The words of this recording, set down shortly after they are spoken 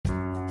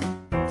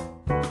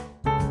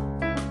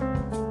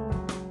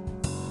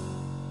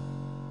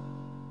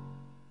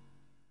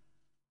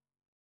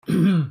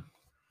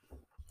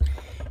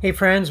Hey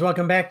friends,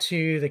 welcome back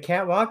to the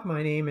Catwalk.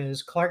 My name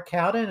is Clark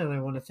Cowden, and I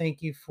want to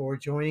thank you for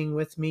joining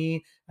with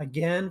me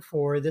again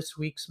for this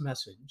week's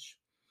message.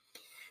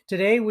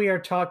 Today we are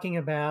talking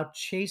about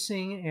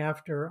chasing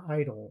after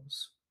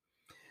idols.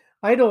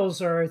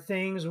 Idols are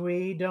things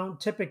we don't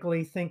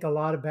typically think a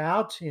lot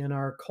about in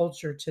our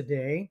culture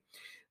today.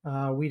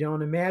 We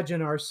don't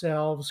imagine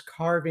ourselves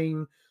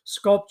carving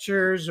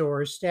sculptures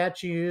or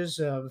statues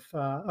of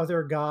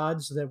other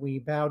gods that we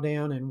bow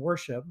down and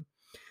worship.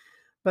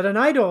 But an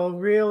idol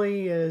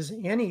really is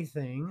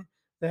anything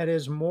that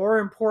is more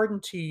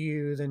important to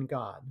you than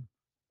God.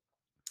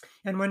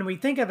 And when we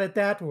think of it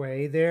that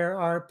way, there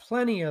are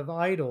plenty of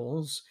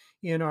idols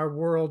in our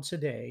world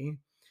today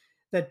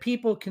that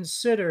people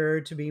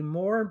consider to be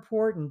more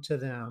important to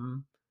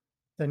them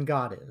than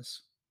God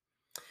is.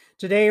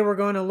 Today, we're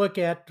going to look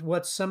at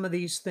what some of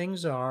these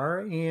things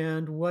are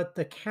and what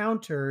the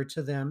counter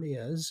to them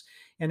is,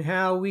 and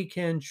how we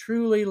can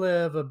truly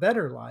live a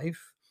better life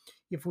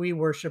if we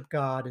worship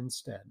God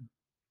instead.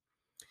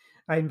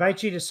 I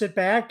invite you to sit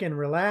back and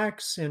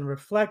relax and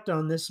reflect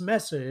on this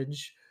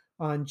message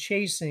on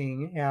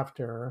chasing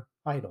after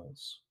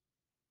idols.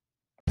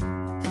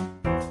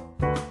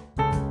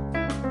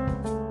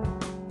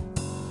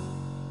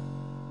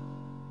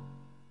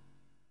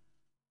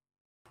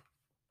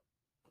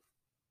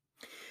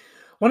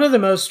 One of the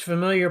most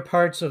familiar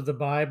parts of the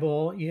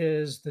Bible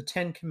is the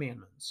Ten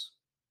Commandments.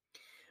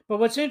 But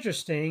what's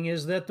interesting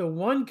is that the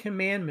one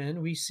commandment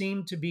we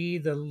seem to be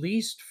the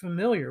least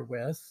familiar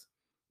with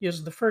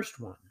is the first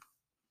one.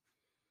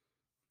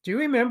 Do you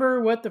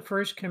remember what the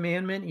first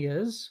commandment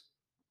is?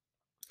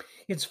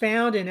 It's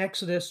found in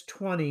Exodus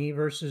 20,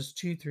 verses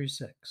 2 through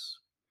 6.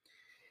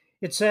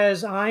 It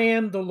says, I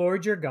am the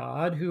Lord your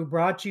God who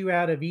brought you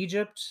out of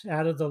Egypt,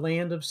 out of the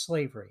land of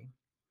slavery.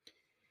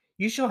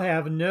 You shall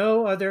have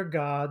no other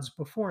gods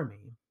before me.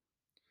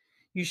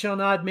 You shall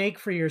not make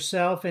for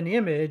yourself an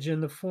image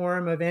in the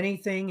form of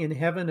anything in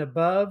heaven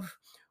above,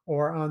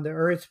 or on the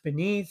earth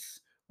beneath,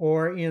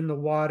 or in the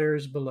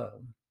waters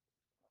below.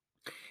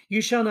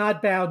 You shall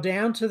not bow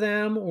down to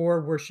them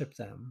or worship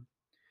them.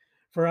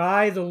 For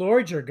I, the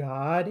Lord your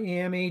God,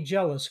 am a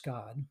jealous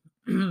God,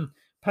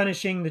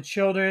 punishing the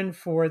children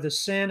for the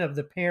sin of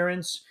the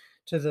parents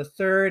to the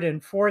third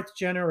and fourth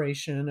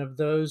generation of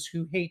those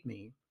who hate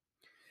me,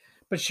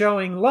 but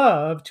showing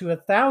love to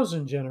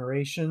 1,000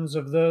 generations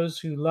of those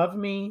who love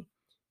me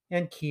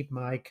and keep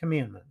my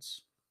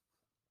commandments.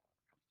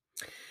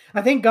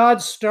 I think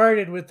God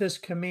started with this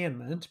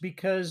commandment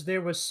because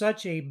there was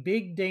such a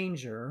big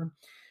danger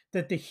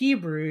that the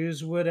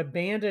Hebrews would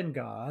abandon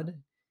God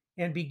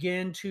and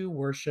begin to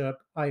worship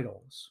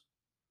idols.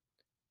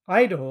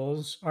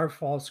 Idols are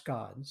false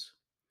gods.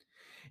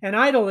 An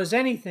idol is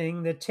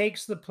anything that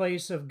takes the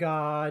place of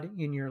God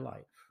in your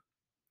life.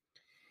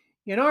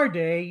 In our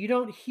day, you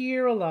don't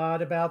hear a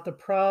lot about the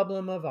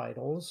problem of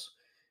idols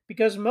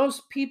because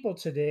most people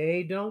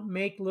today don't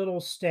make little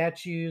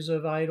statues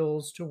of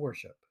idols to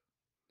worship.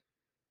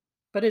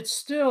 But it's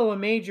still a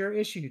major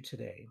issue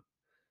today.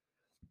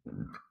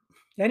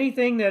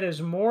 Anything that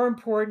is more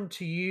important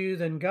to you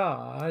than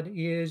God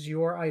is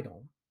your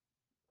idol.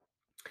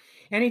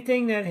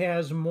 Anything that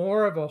has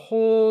more of a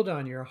hold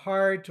on your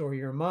heart or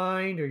your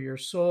mind or your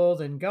soul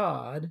than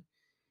God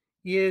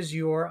is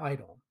your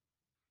idol.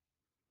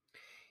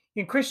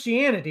 In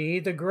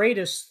Christianity, the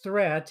greatest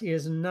threat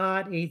is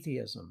not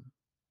atheism,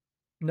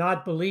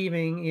 not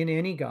believing in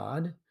any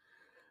God,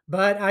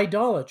 but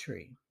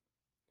idolatry,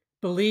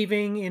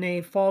 believing in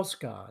a false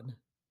God,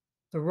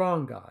 the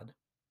wrong God.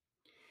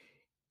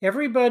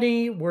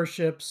 Everybody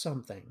worships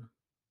something.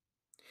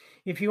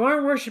 If you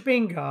aren't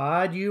worshiping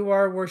God, you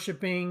are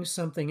worshiping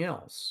something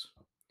else.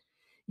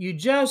 You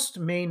just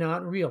may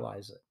not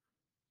realize it.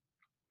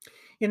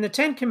 In the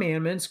Ten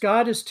Commandments,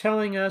 God is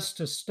telling us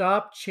to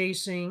stop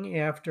chasing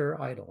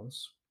after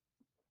idols.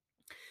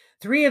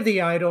 Three of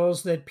the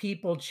idols that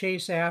people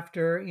chase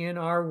after in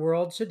our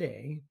world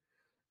today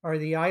are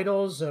the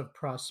idols of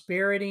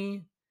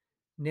prosperity,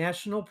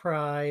 national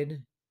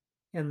pride,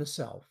 and the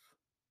self.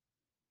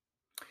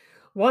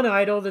 One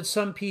idol that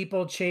some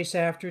people chase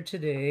after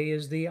today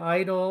is the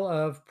idol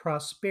of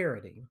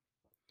prosperity.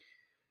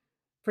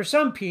 For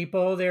some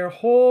people, their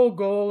whole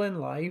goal in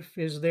life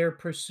is their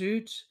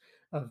pursuit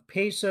of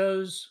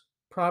pesos,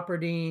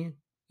 property,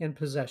 and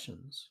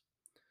possessions.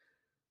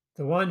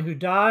 The one who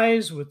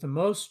dies with the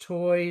most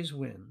toys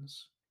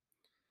wins.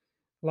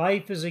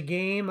 Life is a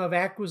game of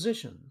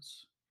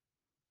acquisitions.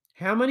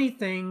 How many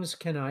things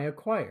can I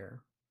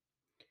acquire?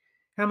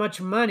 How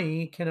much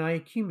money can I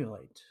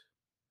accumulate?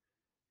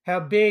 How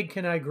big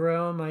can I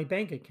grow my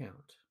bank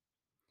account?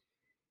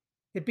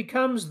 It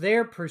becomes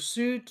their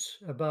pursuit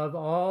above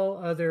all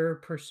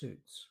other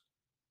pursuits.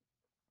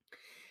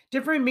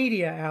 Different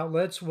media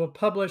outlets will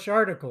publish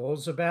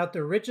articles about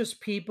the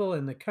richest people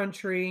in the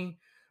country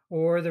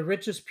or the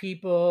richest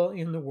people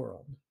in the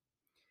world.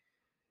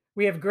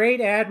 We have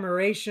great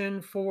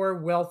admiration for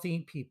wealthy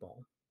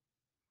people.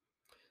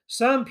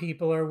 Some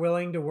people are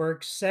willing to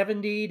work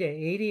 70 to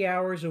 80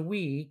 hours a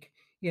week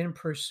in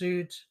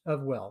pursuit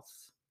of wealth.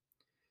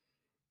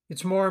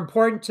 It's more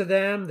important to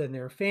them than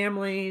their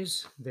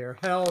families, their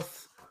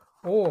health,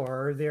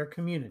 or their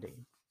community.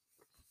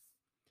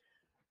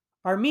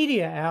 Our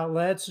media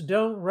outlets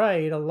don't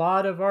write a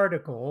lot of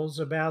articles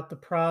about the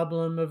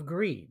problem of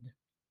greed.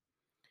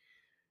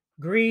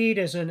 Greed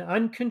is an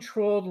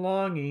uncontrolled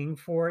longing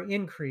for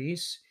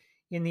increase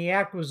in the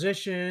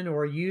acquisition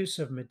or use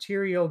of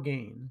material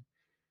gain,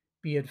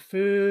 be it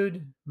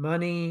food,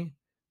 money,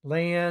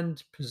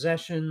 land,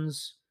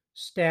 possessions,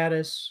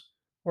 status,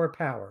 or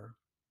power.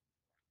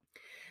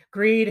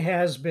 Greed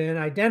has been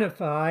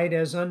identified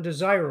as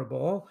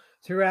undesirable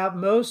throughout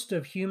most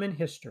of human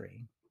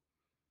history,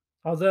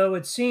 although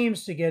it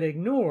seems to get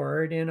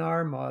ignored in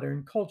our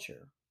modern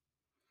culture.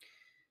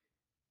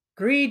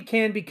 Greed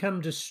can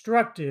become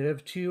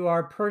destructive to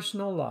our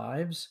personal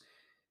lives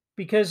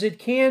because it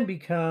can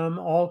become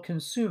all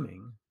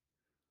consuming,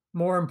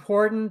 more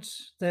important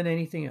than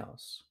anything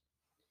else.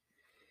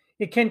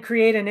 It can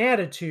create an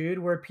attitude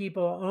where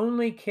people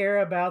only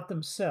care about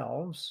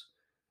themselves,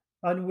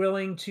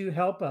 unwilling to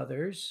help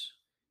others,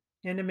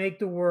 and to make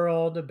the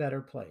world a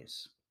better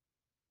place.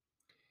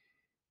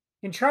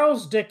 In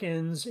Charles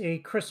Dickens' A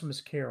Christmas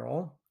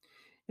Carol,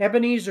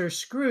 Ebenezer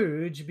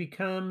Scrooge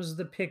becomes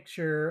the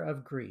picture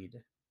of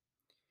greed.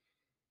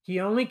 He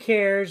only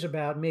cares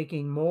about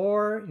making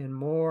more and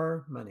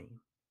more money.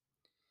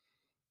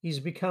 He's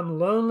become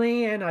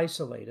lonely and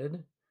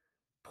isolated,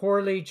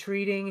 poorly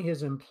treating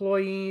his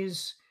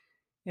employees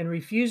and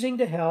refusing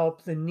to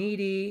help the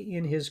needy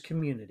in his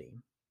community.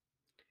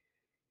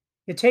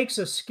 It takes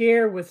a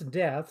scare with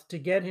death to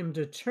get him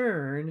to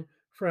turn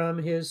from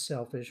his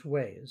selfish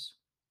ways.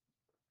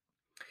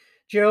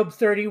 Job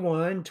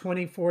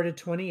 31:24 to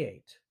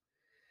 28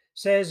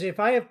 says, "If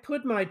I have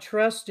put my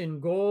trust in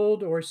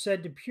gold or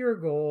said to pure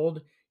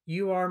gold,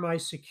 'You are my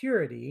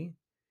security,'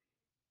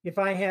 if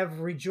I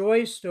have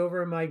rejoiced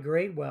over my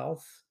great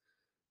wealth,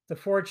 the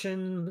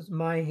fortunes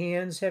my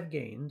hands have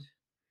gained,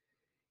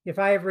 if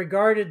I have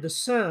regarded the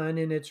sun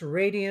in its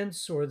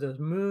radiance or the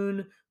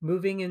moon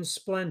moving in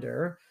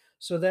splendor,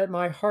 so that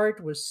my heart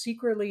was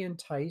secretly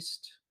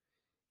enticed,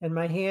 and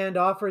my hand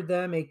offered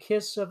them a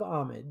kiss of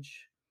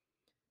homage,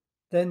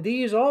 then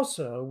these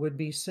also would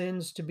be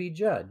sins to be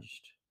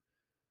judged,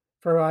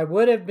 for I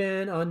would have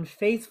been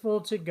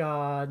unfaithful to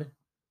God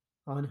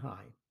on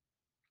high."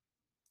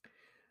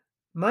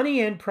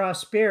 Money and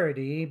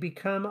prosperity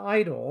become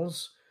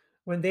idols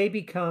when they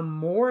become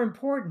more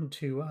important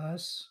to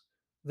us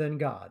than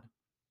God.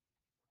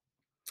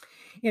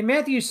 In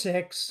Matthew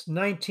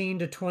 6:19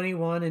 to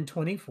 21 and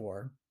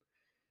 24,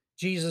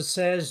 Jesus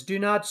says, "Do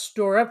not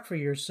store up for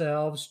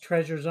yourselves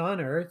treasures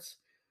on earth,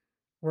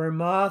 where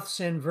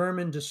moths and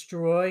vermin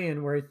destroy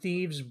and where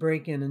thieves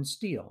break in and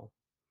steal.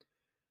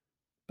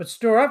 But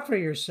store up for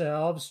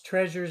yourselves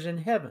treasures in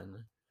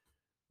heaven,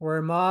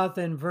 where moth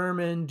and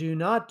vermin do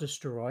not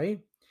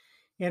destroy,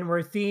 and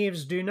where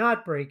thieves do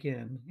not break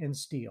in and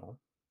steal.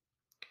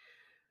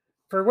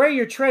 For where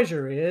your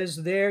treasure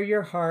is, there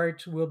your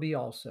heart will be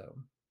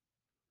also.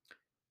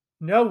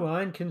 No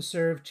one can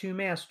serve two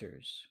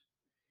masters.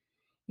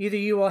 Either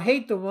you will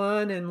hate the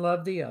one and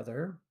love the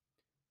other,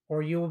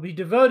 or you will be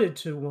devoted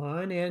to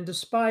one and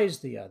despise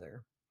the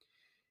other.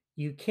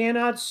 You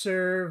cannot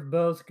serve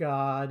both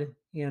God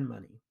and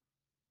money."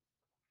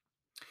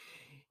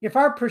 If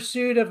our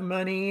pursuit of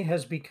money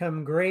has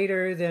become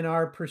greater than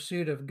our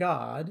pursuit of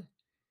God,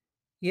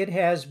 it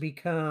has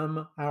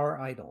become our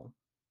idol.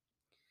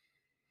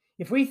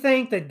 If we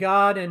think that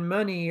God and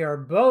money are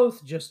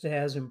both just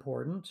as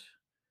important,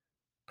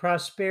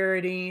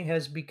 prosperity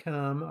has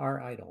become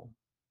our idol.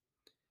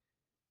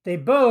 They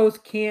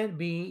both can't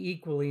be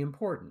equally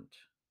important.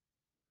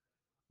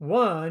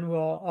 One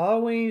will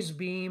always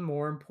be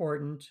more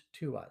important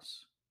to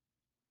us.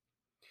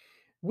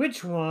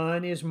 Which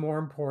one is more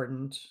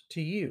important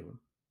to you?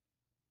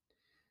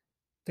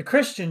 The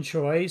Christian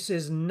choice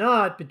is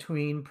not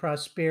between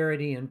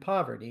prosperity and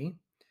poverty.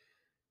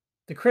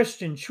 The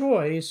Christian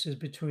choice is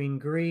between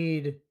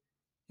greed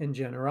and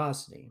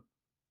generosity.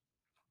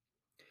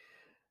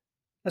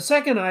 A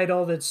second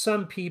idol that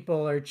some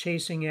people are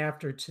chasing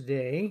after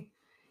today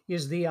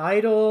is the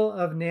idol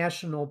of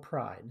national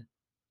pride.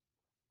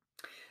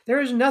 There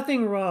is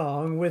nothing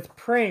wrong with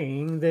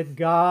praying that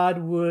God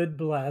would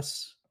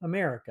bless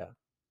America.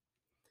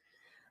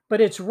 But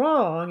it's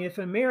wrong if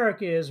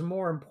America is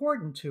more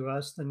important to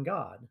us than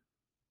God.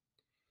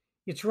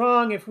 It's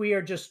wrong if we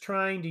are just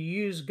trying to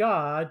use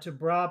God to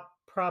prop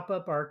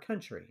up our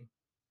country.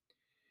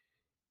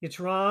 It's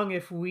wrong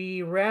if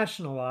we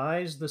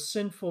rationalize the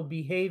sinful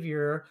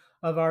behavior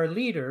of our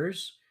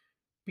leaders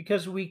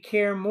because we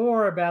care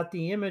more about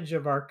the image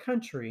of our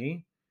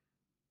country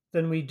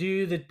than we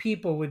do that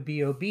people would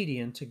be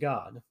obedient to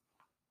God.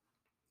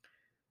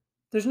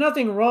 There's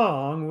nothing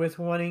wrong with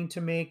wanting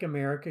to make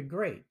America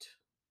great,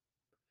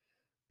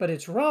 but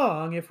it's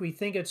wrong if we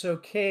think it's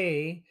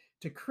okay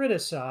to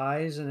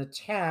criticize and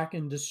attack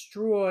and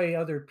destroy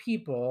other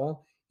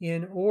people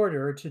in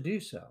order to do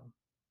so.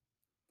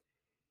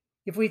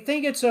 If we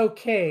think it's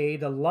okay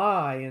to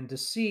lie and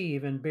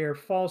deceive and bear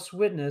false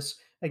witness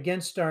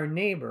against our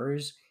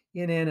neighbors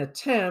in an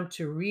attempt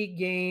to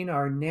regain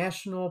our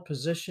national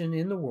position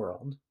in the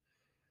world,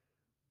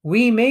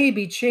 we may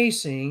be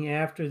chasing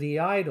after the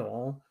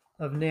idol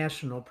of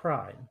national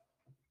pride.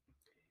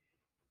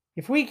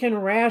 If we can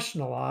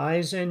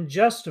rationalize and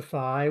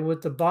justify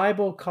what the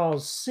Bible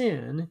calls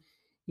sin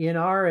in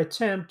our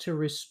attempt to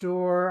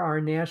restore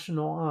our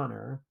national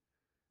honor,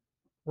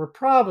 we're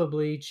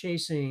probably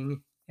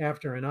chasing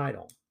after an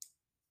idol.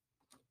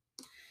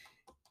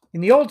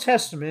 In the Old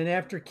Testament,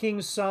 after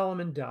King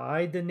Solomon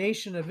died, the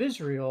nation of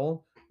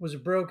Israel was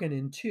broken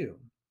in two.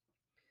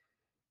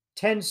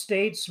 10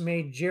 states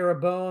made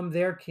Jeroboam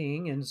their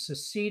king and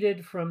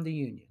seceded from the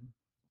union.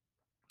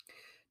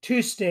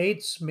 2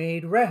 states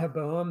made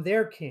Rehoboam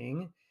their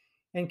king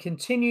and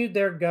continued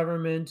their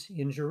government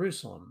in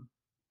Jerusalem.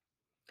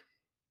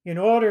 In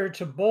order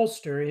to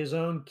bolster his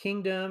own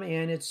kingdom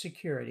and its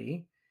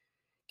security,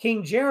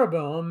 King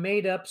Jeroboam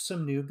made up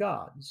some new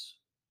gods.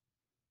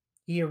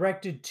 He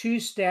erected 2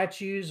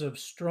 statues of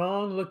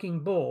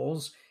strong-looking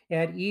bulls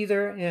at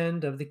either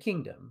end of the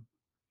kingdom.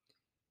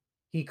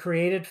 He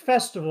created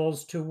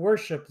festivals to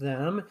worship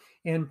them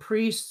and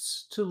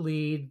priests to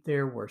lead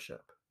their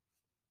worship.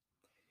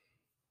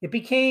 It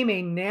became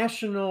a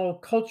national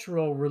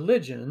cultural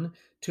religion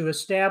to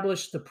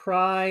establish the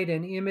pride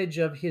and image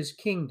of his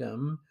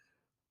kingdom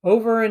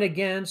over and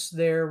against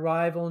their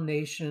rival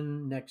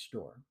nation next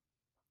door.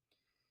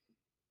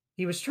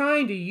 He was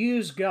trying to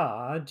use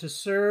God to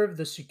serve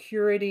the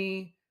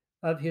security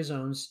of his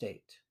own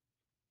state,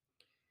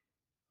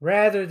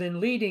 rather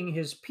than leading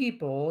his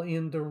people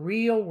in the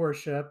real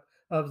worship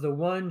of the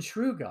one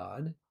true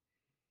God.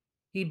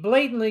 He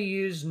blatantly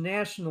used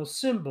national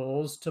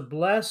symbols to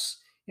bless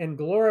and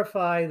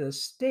glorify the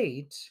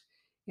state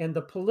and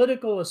the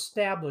political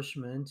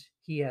establishment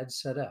he had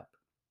set up.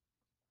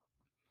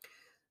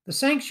 The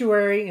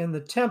sanctuary and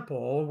the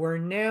temple were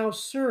now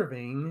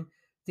serving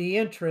the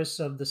interests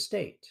of the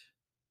state.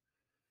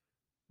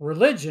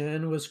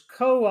 Religion was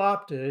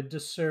co-opted to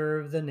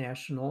serve the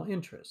national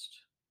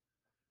interest.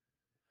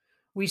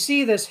 We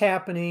see this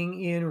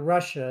happening in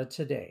Russia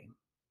today.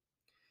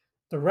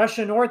 The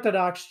Russian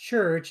Orthodox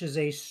Church is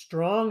a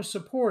strong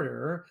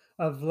supporter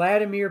of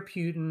Vladimir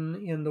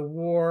Putin in the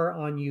war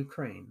on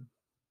Ukraine.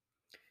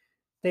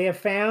 They have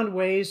found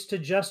ways to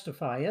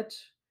justify it,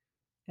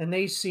 and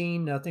they see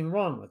nothing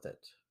wrong with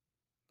it.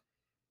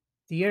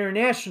 The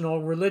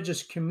international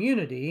religious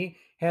community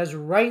has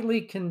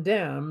rightly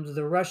condemned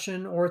the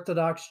Russian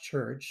Orthodox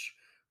Church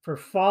for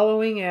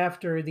following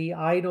after the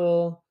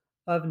idol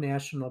of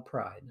national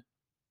pride.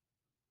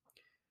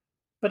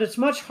 But it's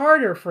much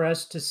harder for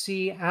us to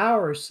see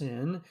our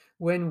sin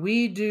when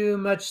we do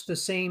much the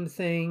same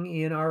thing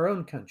in our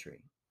own country.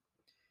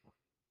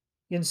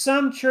 In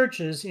some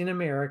churches in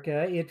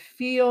America, it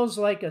feels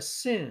like a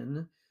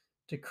sin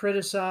to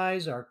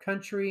criticize our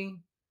country,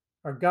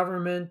 our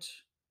government,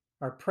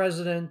 our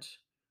president,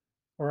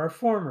 or our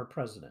former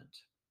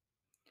president.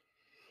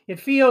 It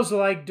feels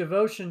like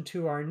devotion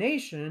to our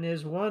nation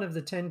is one of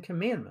the 10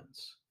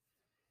 commandments,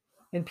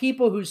 and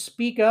people who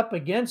speak up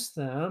against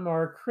them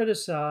are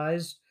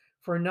criticized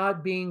for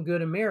not being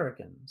good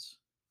Americans,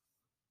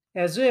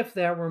 as if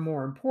that were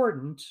more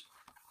important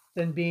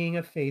than being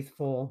a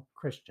faithful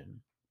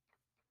Christian.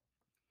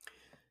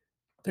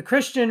 The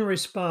Christian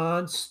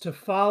response to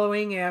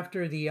following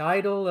after the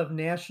idol of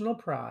national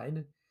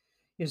pride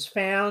is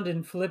found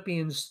in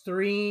Philippians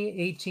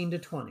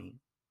 3:18-20,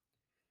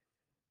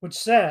 which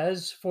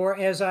says, "For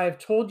as I have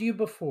told you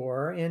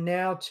before, and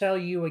now tell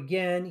you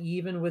again,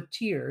 even with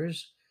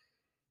tears,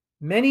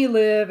 many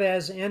live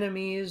as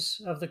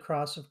enemies of the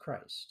cross of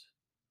Christ.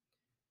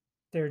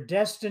 Their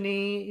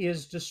destiny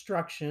is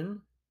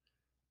destruction,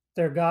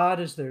 their God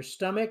is their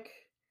stomach,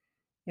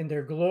 and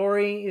their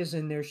glory is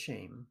in their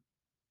shame.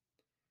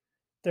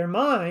 Their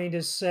mind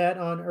is set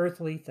on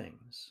earthly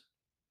things.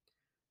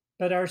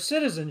 But our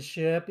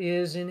citizenship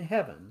is in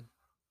heaven,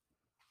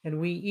 and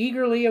we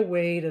eagerly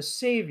await a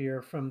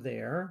Savior from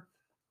there,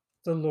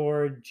 the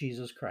Lord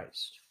Jesus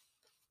Christ."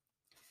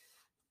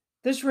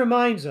 This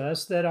reminds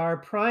us that our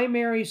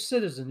primary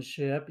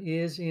citizenship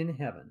is in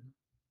heaven.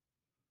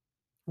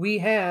 We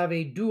have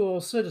a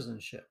dual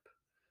citizenship.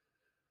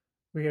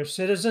 We are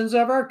citizens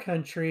of our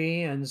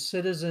country and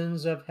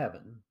citizens of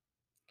heaven.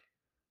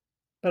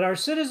 But our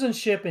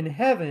citizenship in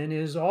heaven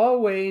is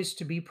always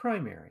to be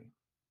primary.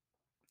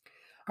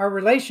 Our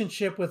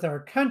relationship with our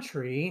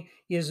country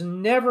is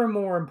never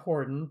more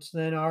important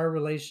than our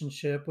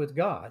relationship with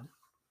God.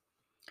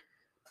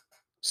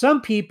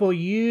 Some people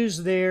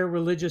use their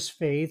religious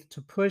faith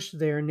to push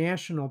their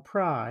national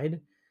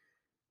pride,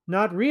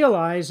 not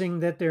realizing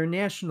that their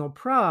national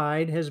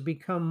pride has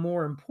become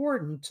more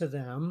important to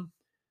them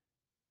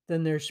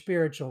than their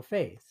spiritual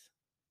faith.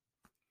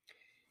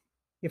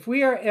 If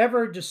we are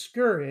ever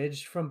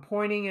discouraged from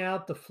pointing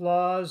out the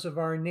flaws of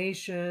our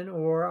nation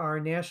or our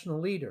national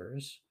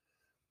leaders,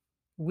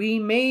 we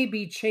may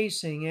be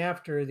chasing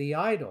after the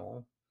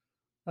idol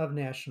of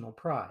national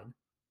pride.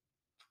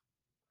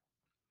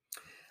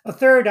 A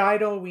third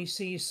idol we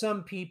see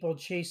some people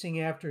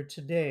chasing after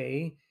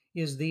today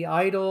is the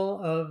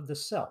idol of the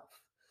self.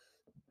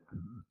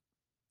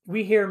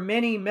 We hear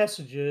many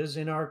messages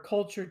in our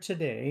culture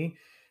today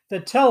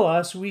that tell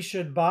us we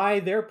should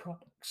buy their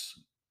products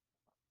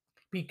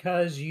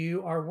because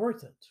you are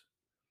worth it,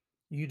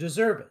 you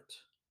deserve it,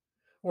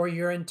 or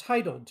you're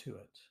entitled to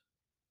it.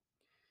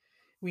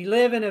 We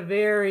live in a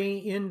very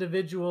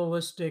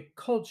individualistic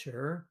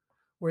culture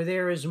where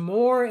there is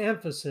more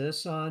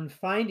emphasis on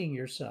finding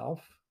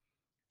yourself,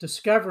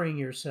 discovering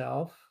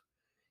yourself,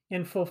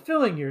 and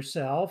fulfilling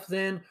yourself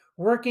than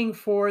working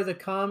for the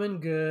common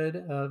good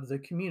of the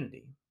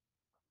community.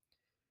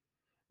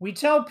 We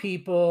tell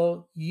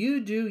people, you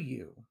do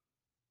you,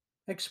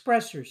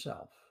 express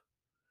yourself.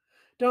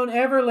 Don't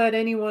ever let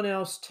anyone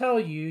else tell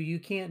you you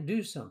can't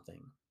do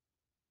something.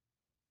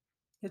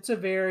 It's a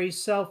very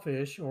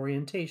selfish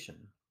orientation.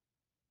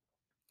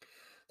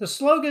 The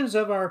slogans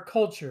of our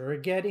culture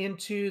get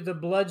into the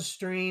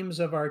bloodstreams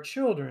of our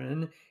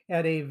children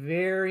at a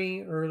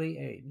very early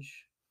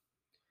age.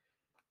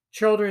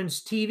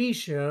 Children's TV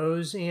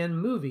shows and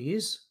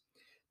movies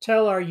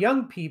tell our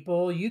young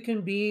people you can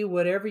be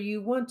whatever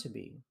you want to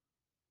be.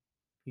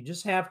 You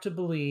just have to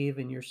believe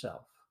in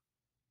yourself.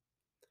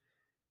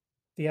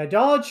 The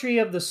idolatry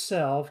of the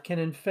self can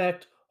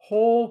infect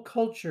whole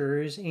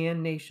cultures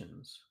and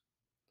nations.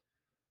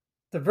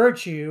 The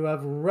virtue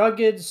of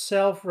rugged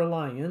self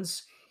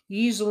reliance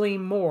easily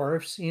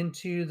morphs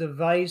into the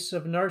vice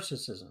of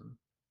narcissism.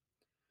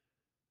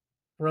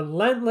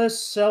 Relentless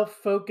self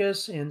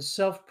focus and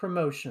self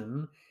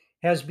promotion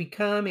has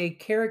become a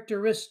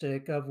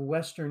characteristic of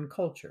Western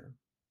culture.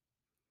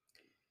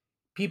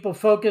 People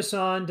focus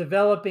on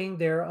developing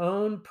their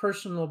own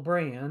personal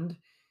brand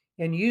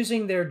and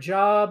using their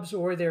jobs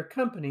or their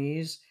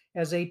companies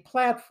as a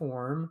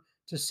platform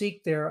to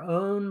seek their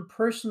own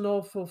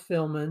personal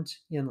fulfillment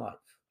in life.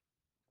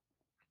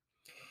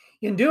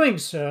 In doing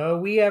so,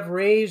 we have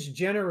raised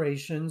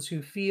generations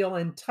who feel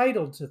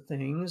entitled to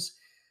things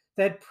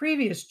that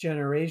previous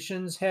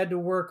generations had to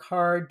work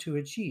hard to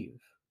achieve.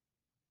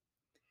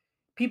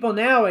 People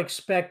now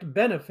expect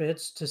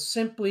benefits to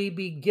simply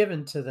be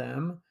given to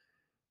them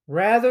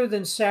rather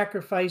than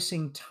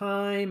sacrificing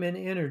time and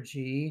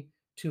energy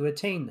to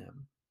attain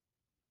them.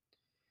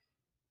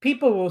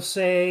 People will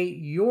say,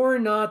 you're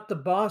not the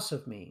boss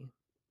of me.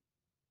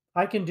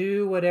 I can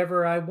do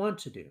whatever I want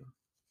to do.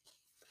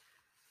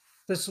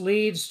 This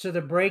leads to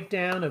the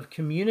breakdown of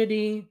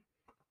community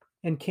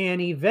and can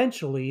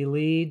eventually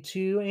lead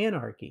to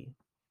anarchy,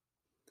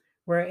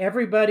 where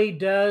everybody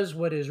does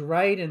what is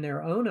right in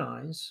their own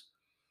eyes,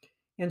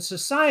 and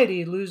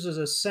society loses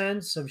a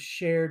sense of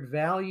shared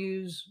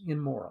values and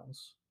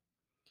morals.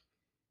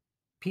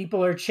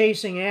 People are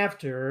chasing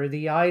after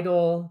the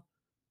idol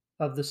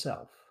of the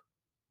self.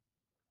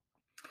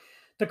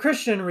 The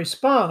Christian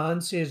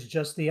response is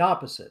just the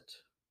opposite.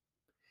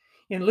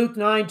 In Luke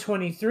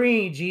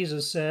 9:23,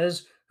 Jesus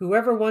says,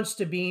 "Whoever wants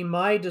to be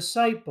my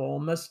disciple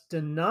must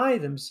deny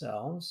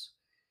themselves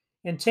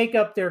and take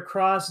up their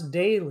cross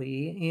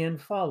daily and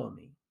follow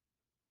me."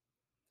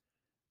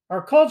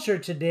 Our culture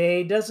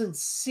today doesn't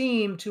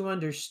seem to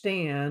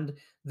understand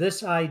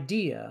this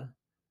idea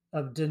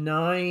of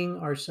denying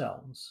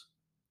ourselves.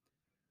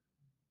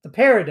 The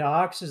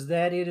paradox is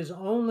that it is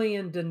only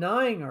in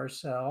denying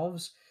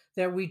ourselves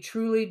that we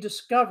truly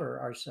discover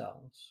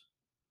ourselves.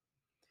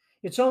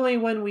 It's only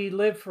when we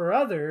live for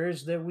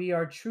others that we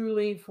are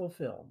truly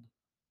fulfilled.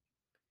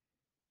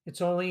 It's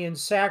only in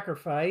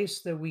sacrifice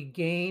that we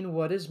gain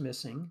what is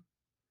missing.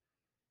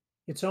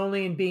 It's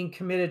only in being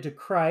committed to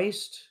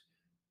Christ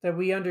that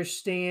we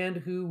understand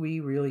who we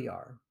really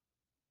are.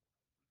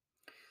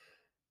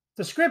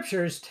 The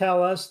scriptures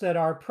tell us that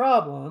our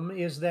problem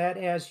is that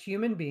as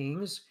human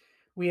beings,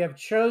 we have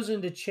chosen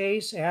to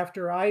chase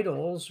after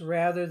idols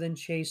rather than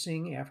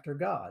chasing after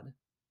God.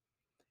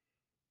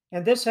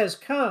 And this has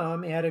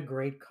come at a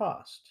great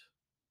cost.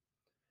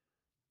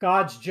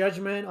 God's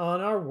judgment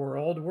on our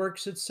world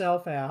works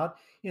itself out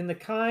in the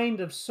kind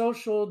of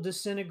social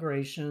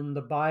disintegration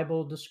the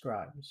Bible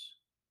describes.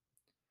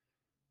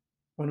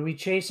 When we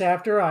chase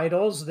after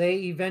idols, they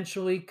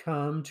eventually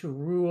come to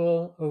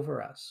rule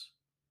over us.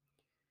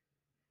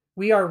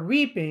 We are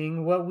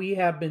reaping what we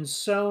have been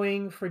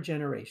sowing for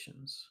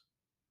generations.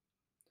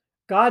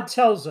 God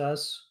tells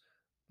us,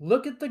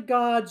 look at the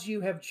gods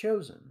you have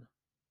chosen.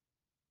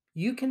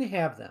 You can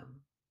have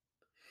them,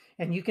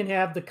 and you can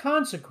have the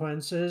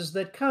consequences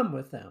that come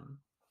with them.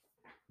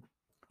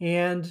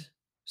 And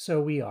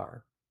so we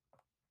are.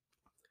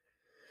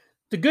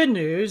 The good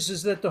news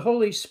is that the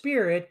Holy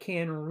Spirit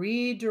can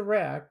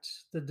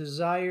redirect the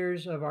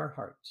desires of our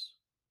hearts.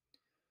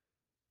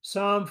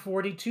 Psalm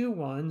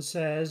 42:1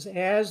 says,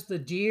 "As the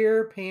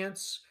deer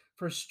pants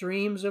for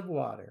streams of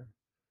water,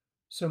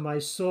 so my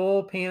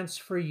soul pants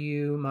for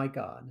you, my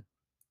God.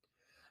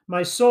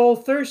 My soul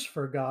thirsts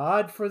for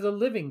God, for the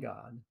living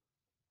God.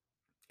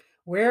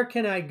 Where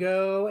can I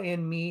go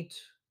and meet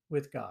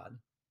with God?"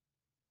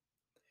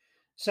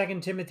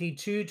 2 Timothy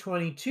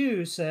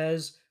 2:22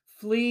 says,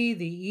 "Flee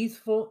the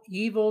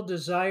evil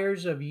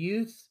desires of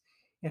youth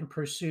and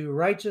pursue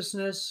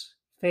righteousness,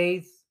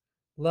 faith,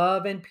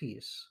 love, and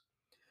peace,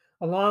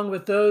 along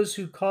with those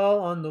who call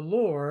on the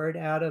Lord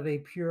out of a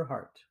pure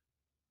heart."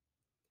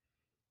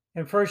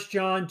 And First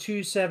John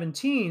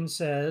 2:17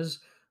 says,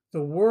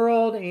 "The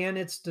world and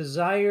its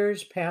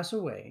desires pass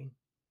away,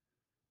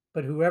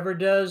 but whoever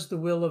does the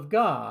will of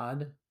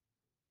God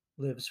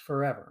lives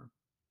forever."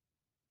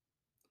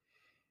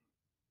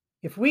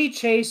 If we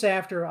chase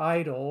after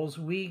idols,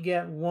 we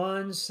get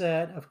one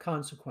set of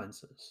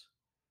consequences.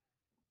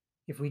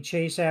 If we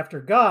chase after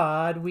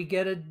God, we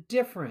get a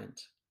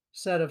different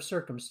set of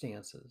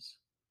circumstances.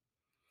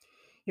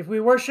 If we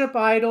worship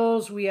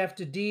idols, we have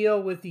to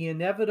deal with the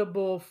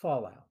inevitable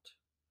fallout.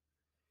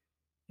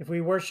 If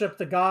we worship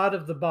the God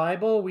of the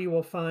Bible, we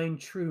will find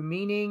true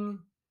meaning,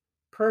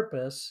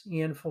 purpose,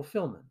 and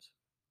fulfillment.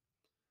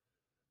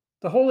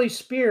 The Holy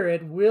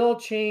Spirit will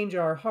change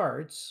our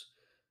hearts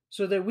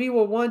so that we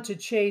will want to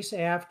chase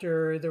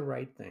after the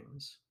right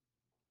things.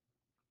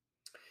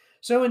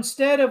 So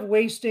instead of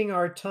wasting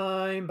our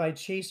time by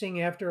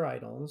chasing after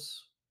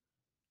idols,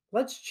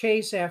 let's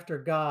chase after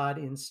God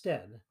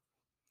instead.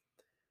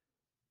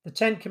 The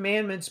Ten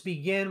Commandments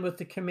begin with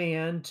the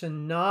command to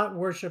not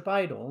worship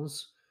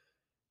idols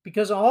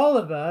because all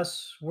of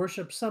us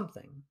worship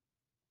something.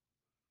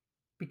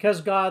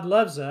 Because God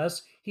loves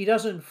us, He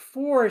doesn't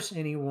force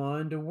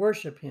anyone to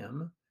worship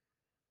Him,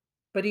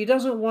 but He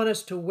doesn't want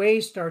us to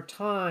waste our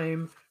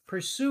time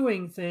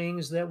pursuing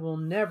things that will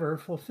never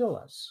fulfill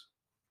us.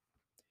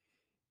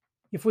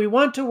 If we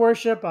want to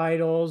worship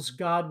idols,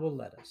 God will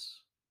let us.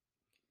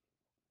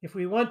 If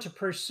we want to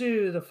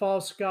pursue the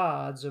false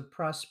gods of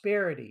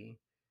prosperity,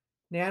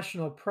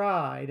 national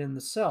pride, and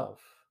the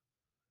self,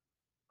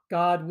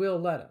 God will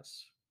let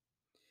us.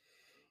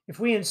 If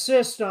we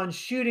insist on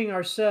shooting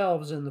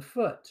ourselves in the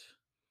foot,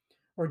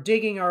 or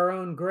digging our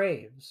own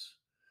graves,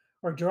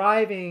 or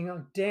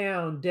driving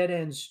down dead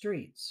end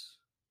streets,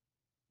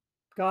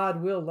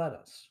 God will let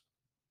us.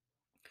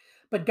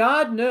 But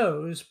God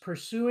knows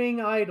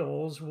pursuing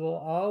idols will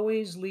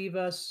always leave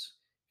us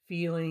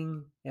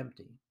feeling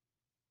empty.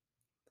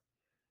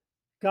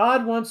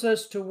 God wants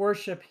us to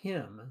worship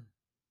Him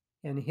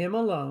and Him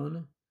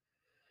alone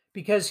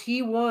because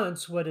He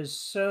wants what is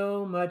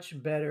so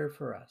much better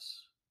for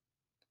us.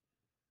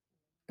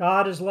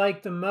 God is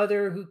like the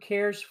mother who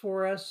cares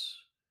for us,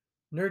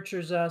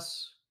 nurtures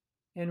us,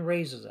 and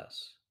raises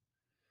us,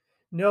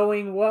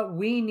 knowing what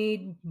we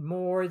need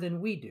more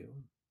than we do.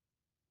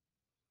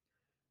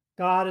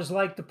 God is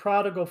like the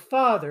prodigal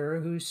father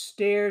who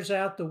stares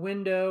out the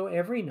window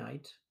every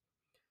night,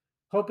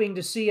 hoping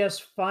to see us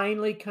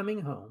finally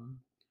coming home,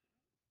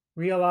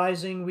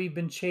 realizing we've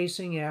been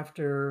chasing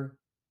after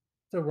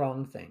the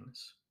wrong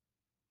things.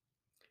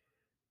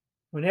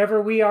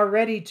 Whenever we are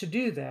ready to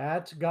do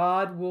that,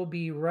 God will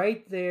be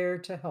right there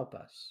to help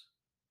us.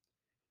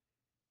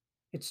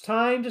 It's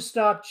time to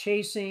stop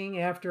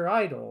chasing after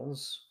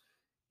idols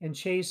and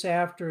chase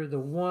after the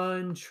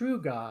one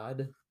true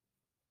God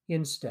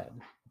instead.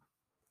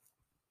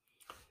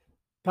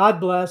 God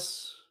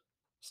bless.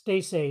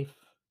 Stay safe.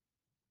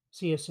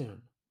 See you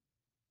soon.